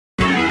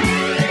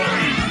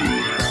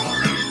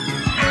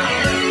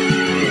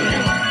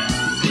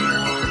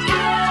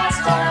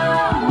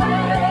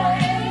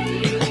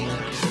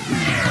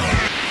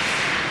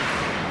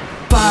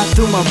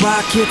through my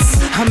rockets.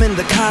 I'm in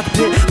the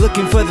cockpit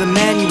looking for the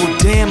manual.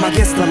 Damn, I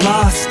guess I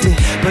lost it,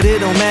 but it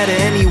don't matter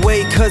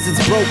anyway, cause it's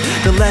broke.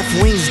 The left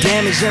wing's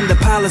damaged and the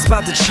pilot's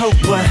about to choke.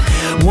 But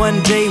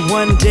one day,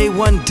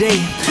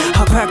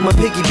 I'll crack my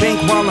piggy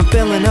bank while I'm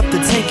filling up the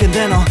tank, and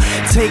then I'll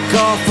take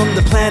off from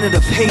the planet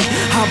of hate.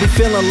 I'll be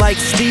feeling like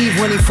Steve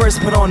when he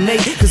first put on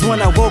Nate. Cause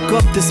when I woke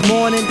up this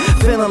morning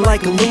feeling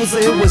like a loser,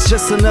 it was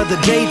just another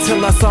day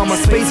till I saw my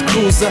space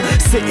cruiser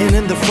sitting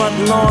in the front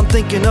lawn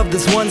thinking of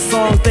this one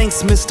song.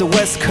 Thanks Mr.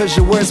 West, cause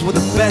your words were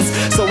the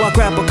best. So I'll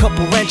grab a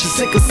couple wrenches,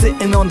 sick of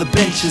sitting on the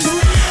benches.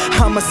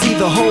 I'ma see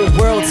the whole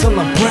world till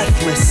I'm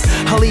breathless.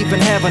 I'll even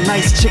have a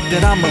nice chick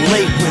that I'm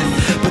relate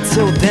with. But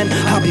till then,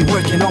 I'll be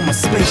working on my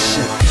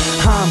spaceship.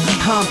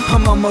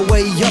 I'm on my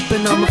way up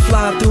and I'ma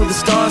fly through the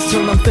stars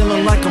till I'm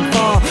feeling like I'm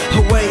far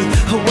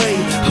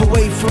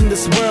away from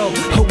this world,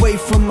 away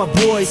from my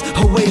boys,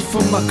 away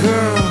from my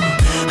girl.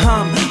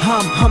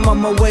 I'm on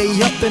my way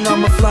up and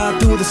I'ma fly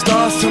through the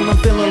stars till I'm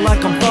feeling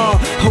like I'm far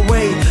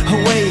away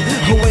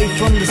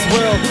from this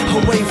world,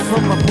 away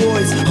from my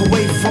boys,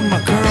 away from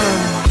my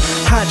girl.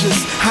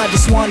 I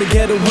just wanna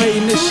get away,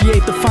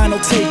 initiate the final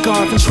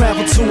takeoff and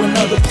travel to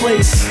another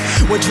place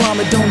where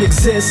drama don't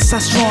exist. I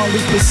strongly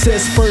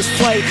persist. First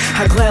flight,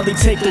 I gladly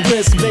take the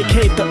risk,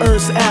 vacate the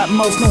Earth's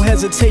atmos, no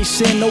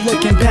hesitation, no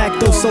looking back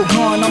though. So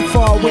gone, I'm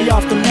far away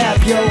off the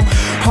map, yo.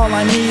 All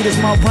I need is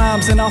my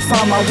rhymes and I'll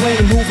find my way,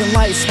 moving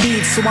light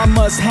speed, so I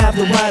must have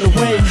the right of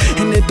way.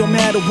 And it don't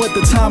matter what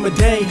the time of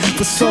day.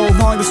 For so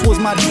long this was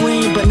my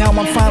dream, but now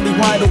I'm finally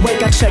wide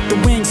awake. I check the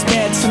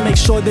wingspan to make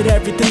sure that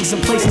everything's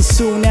in place, and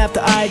soon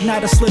after I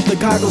ignite, I slip the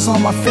goggles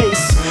on my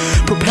face.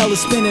 Propeller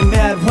spinning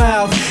mad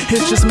wild,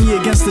 it's just me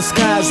against the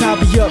skies. I'll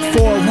be up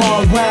for a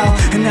long while,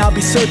 and I'll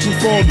be searching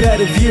for a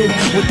better view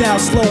without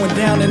slowing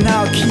down, and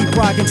I'll keep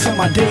rocking till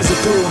my days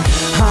are through.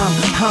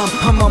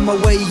 I'm on my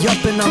way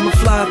up and I'ma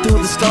fly through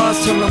the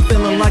stars till I'm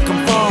feeling like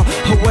I'm far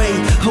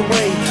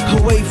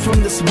away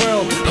from this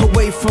world,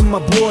 away from my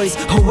boys,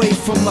 away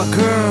from my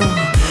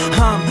girl.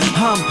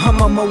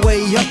 I'm on my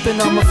way up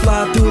and I'ma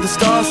fly through the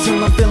stars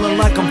till I'm feeling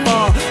like I'm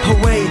far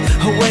away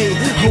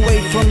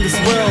from this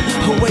world,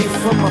 away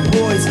from my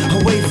boys,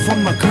 away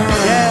from my girl.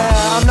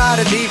 Yeah, I'm not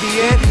a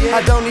deviant,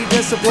 I don't need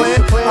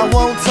discipline. I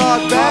won't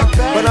talk back,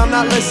 but I'm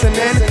not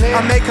listening.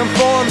 I may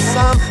conform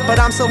some, but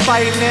I'm still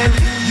fighting in.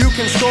 You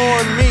can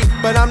scorn me,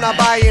 but I'm not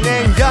buying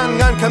in.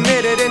 Young,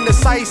 uncommitted,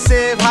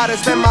 indecisive. How to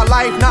spend my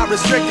life, not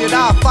restricted.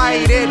 I'll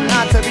fight it,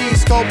 not to be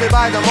sculpted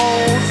by the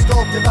mold.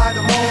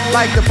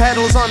 Like the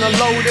petals on a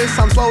lotus,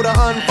 I'm slow to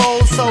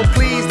unfold. So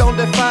please don't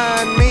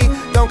define me,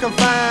 don't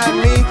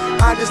confine me.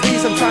 I just need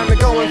some time to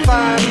go and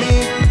find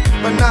me,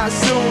 but not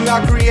soon,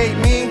 I'll create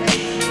me.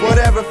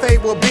 Whatever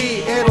fate will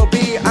be, it'll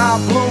be, I'll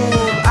bloom.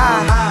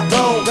 I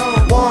don't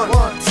want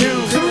to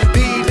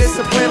be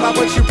disciplined by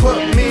what you put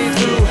me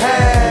through.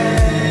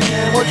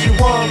 Hey, what you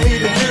want me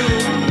to do,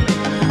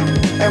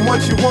 and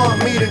what you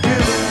want me to do.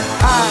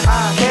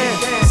 I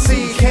can't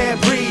see, can't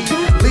breathe.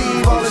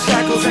 Leave all the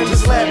shackles and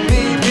just let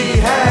me be.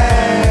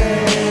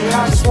 Hey,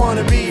 I just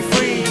wanna be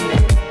free.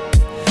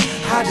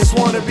 I just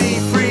wanna be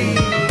free.